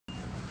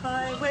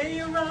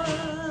highway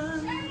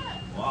run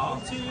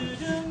into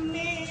the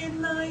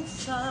midnight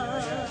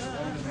sun.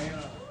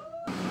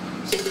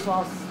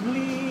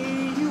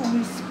 Softly you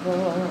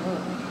whisper,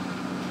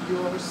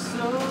 you're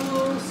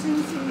so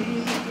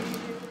sincere.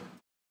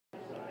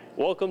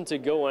 Welcome to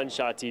Go on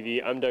Shaw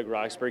TV. I'm Doug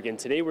Roxburgh, and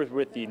today we're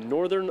with the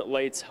Northern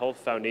Lights Health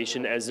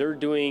Foundation as they're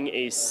doing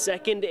a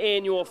second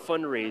annual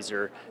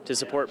fundraiser to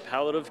support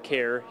palliative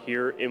care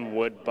here in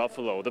Wood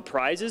Buffalo. The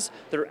prizes,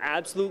 they're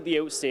absolutely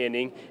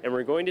outstanding, and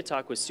we're going to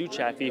talk with Sue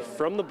Chaffee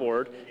from the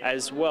board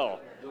as well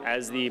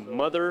as the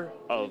mother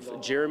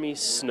of Jeremy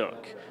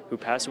Snook, who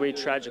passed away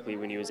tragically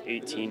when he was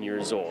 18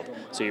 years old.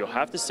 So you'll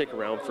have to stick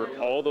around for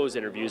all those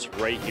interviews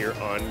right here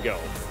on Go.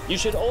 You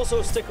should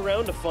also stick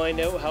around to find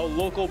out how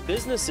local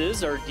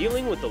businesses are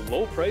dealing with the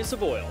low price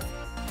of oil.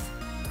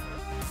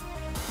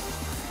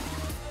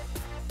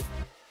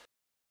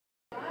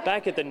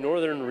 Back at the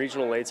Northern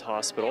Regional Lights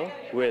Hospital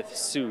with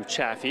Sue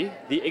Chaffee,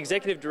 the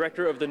Executive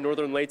Director of the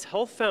Northern Lights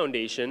Health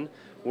Foundation,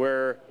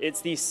 where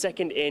it's the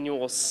second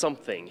annual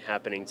something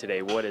happening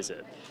today. What is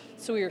it?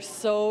 So we are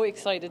so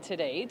excited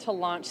today to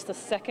launch the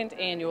second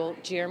annual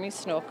Jeremy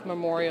Snook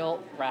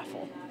Memorial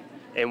Raffle.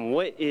 And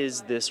what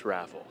is this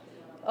raffle?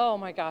 Oh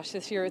my gosh,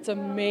 this year it's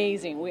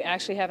amazing. We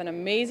actually have an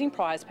amazing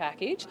prize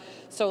package.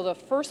 So the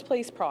first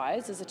place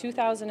prize is a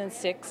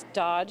 2006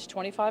 Dodge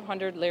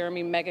 2500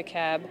 Laramie Mega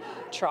Cab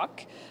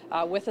truck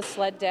with a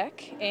sled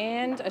deck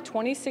and a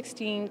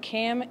 2016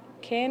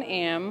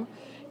 Can-Am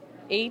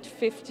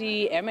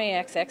 850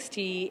 MAX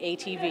XT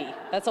ATV.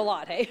 That's a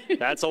lot, hey?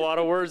 That's a lot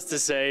of words to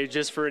say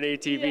just for an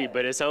ATV, yeah,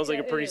 but it sounds like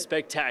a pretty is.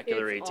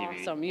 spectacular it's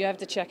ATV. Awesome. You have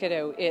to check it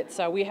out. It's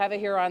we have it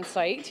here on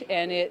site,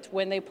 and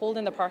when they pulled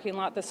in the parking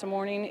lot this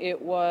morning,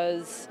 it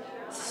was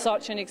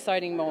such an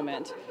exciting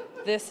moment.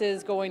 This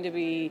is going to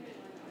be.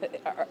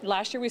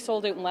 Last year we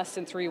sold out in less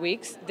than 3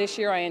 weeks. This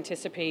year I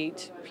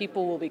anticipate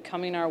people will be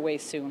coming our way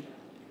soon.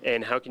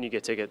 And how can you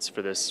get tickets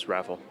for this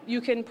raffle?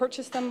 You can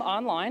purchase them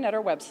online at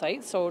our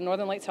website, so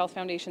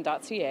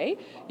northernlightshealthfoundation.ca.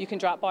 You can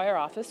drop by our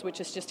office, which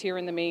is just here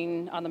on the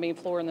main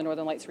floor in the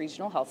Northern Lights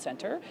Regional Health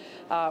Center,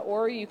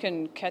 or you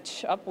can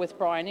catch up with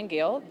Brian and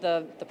Gail.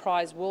 The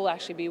prize will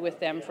actually be with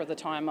them for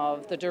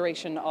the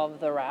duration of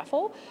the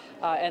raffle,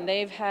 and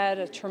they've had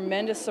a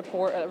tremendous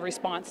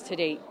response to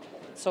date.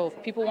 So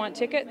if people want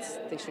tickets,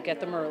 they should get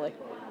them early.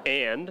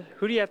 And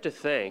who do you have to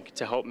thank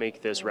to help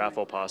make this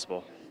raffle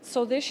possible?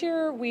 So this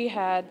year we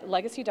had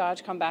Legacy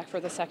Dodge come back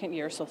for the second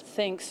year, so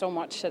thanks so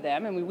much to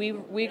them. And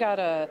we got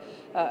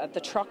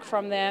the truck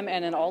from them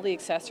and then all the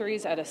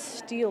accessories at a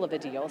steal of a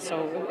deal.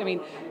 So, I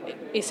mean,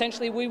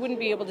 essentially we wouldn't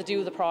be able to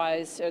do the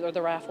prize or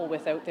the raffle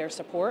without their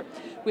support.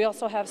 We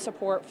also have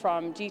support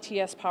from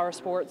DTS Power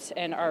Sports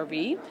and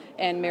RV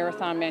and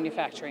Marathon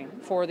Manufacturing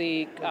for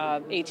the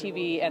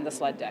ATV and the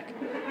sled deck.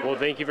 Well,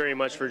 thank you very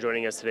much for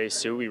joining us today,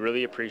 Sue. We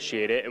really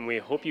appreciate it, and we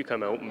hope you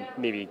come out and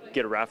maybe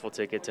get a raffle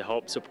ticket to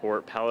help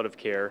support palliative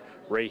care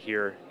right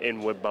here in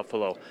Wood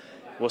Buffalo.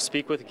 We'll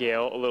speak with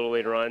Gail a little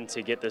later on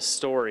to get the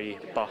story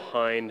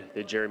behind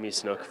the Jeremy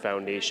Snook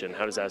Foundation.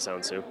 How does that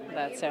sound, Sue?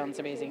 That sounds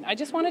amazing. I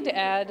just wanted to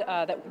add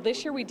that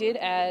this year we did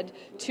add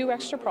 2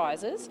 extra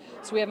prizes.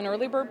 So we have an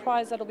early bird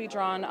prize that'll be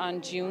drawn on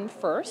June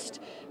 1st,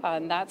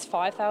 and that's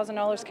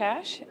 $5,000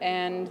 cash,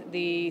 and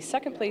the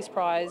second place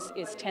prize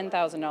is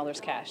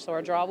 $10,000 cash. So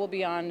our draw will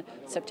be on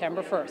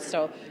September 1st.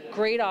 So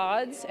great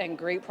odds and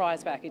great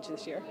prize package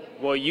this year.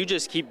 Well, you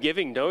just keep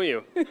giving, don't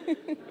you?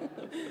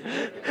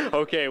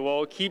 Okay,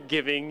 well, keep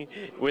giving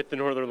with the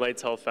Northern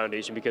Lights Health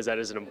Foundation because that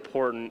is an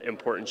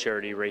important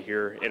charity right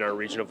here in our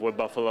region of Wood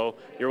Buffalo.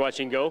 You're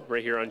watching Go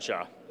right here on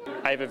Shaw.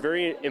 I have a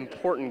very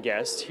important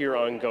guest here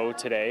on Go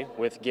today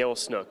with Gail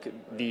Snook,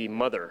 the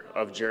mother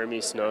of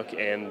Jeremy Snook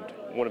and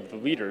one of the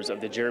leaders of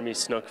the Jeremy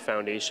Snook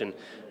Foundation.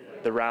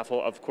 The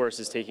raffle, of course,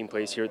 is taking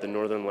place here at the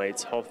Northern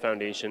Lights Health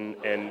Foundation.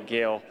 And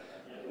Gail,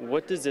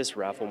 what does this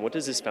raffle and what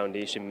does this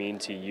foundation mean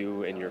to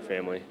you and your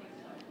family?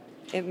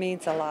 It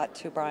means a lot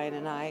to Brian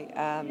and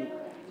I.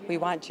 We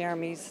want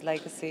Jeremy's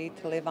legacy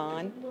to live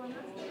on.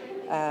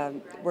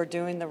 We're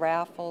doing the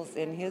raffles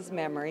in his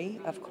memory,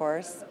 of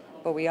course,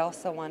 but we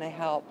also want to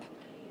help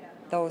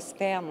those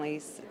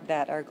families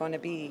that are going to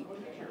be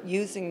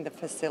using the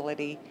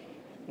facility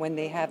when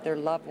they have their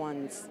loved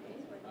ones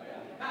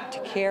to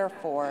care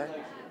for,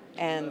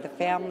 and the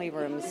family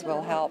rooms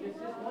will help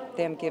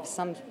them give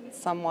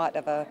somewhat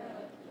of a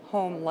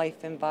home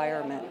life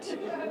environment.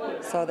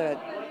 So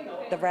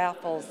the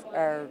raffles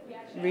are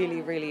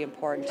really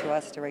important to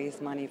us to raise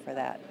money for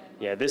that.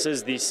 Yeah, this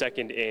is the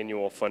second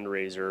annual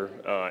fundraiser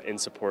in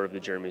support of the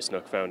Jeremy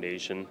Snook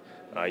Foundation.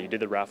 You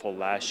did the raffle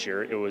last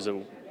year. It was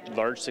a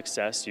large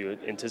success. Do you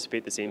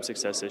anticipate the same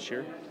success this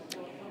year?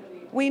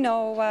 We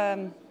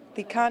know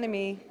the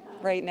economy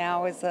right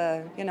now is,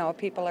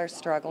 people are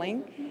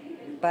struggling,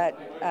 but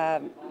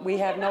we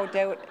have no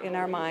doubt in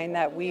our mind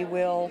that we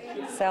will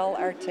sell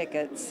our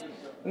tickets.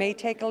 May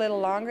take a little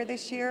longer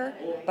this year,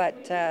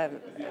 but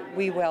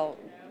we will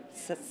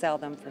sell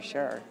them for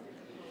sure.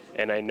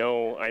 And I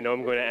know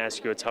I'm going to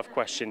ask you a tough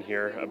question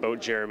here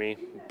about Jeremy,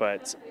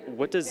 but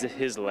what does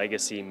his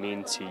legacy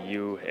mean to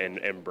you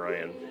and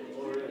Brian?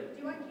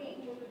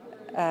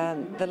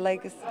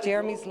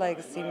 Jeremy's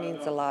legacy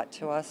means a lot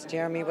to us.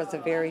 Jeremy was a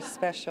very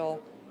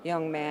special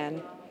young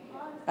man,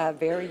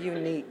 very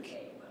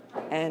unique,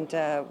 and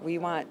we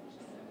want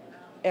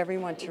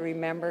everyone to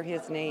remember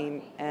his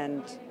name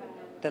and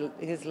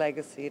his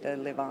legacy to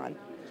live on.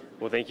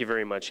 Well, thank you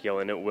very much, Gail,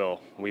 and it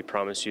will. We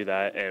promise you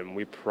that, and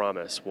we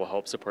promise we'll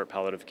help support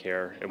palliative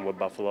care in Wood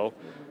Buffalo.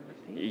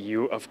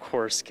 You, of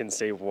course, can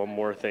say one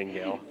more thing,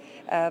 Gail.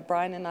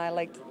 Brian and I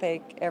like to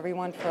thank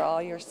everyone for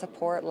all your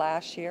support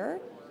last year.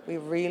 We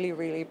really,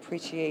 really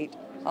appreciate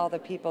all the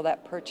people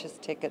that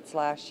purchased tickets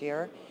last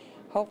year.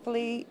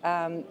 Hopefully,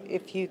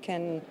 if you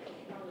can...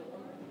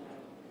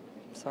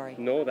 Sorry.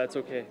 No, that's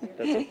okay.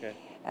 That's okay.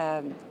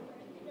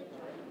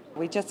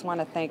 We just want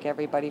to thank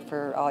everybody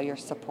for all your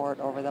support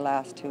over the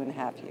last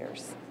 2.5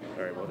 years.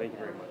 All right, well, thank you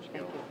very much,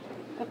 Gail.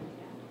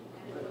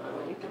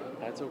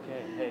 That's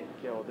okay. Hey,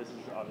 Gail, this is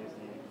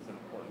obviously an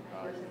important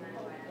cause.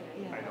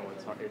 I know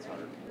it's hard.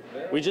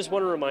 We just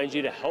want to remind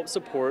you to help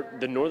support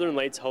the Northern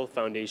Lights Health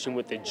Foundation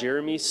with the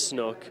Jeremy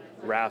Snook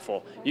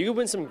Raffle. You can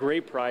win some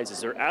great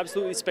prizes. They're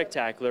absolutely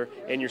spectacular,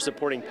 and you're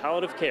supporting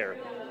palliative care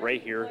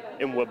right here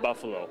in Wood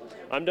Buffalo.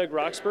 I'm Doug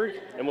Roxburgh,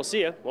 and we'll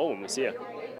see you, well, when we see you.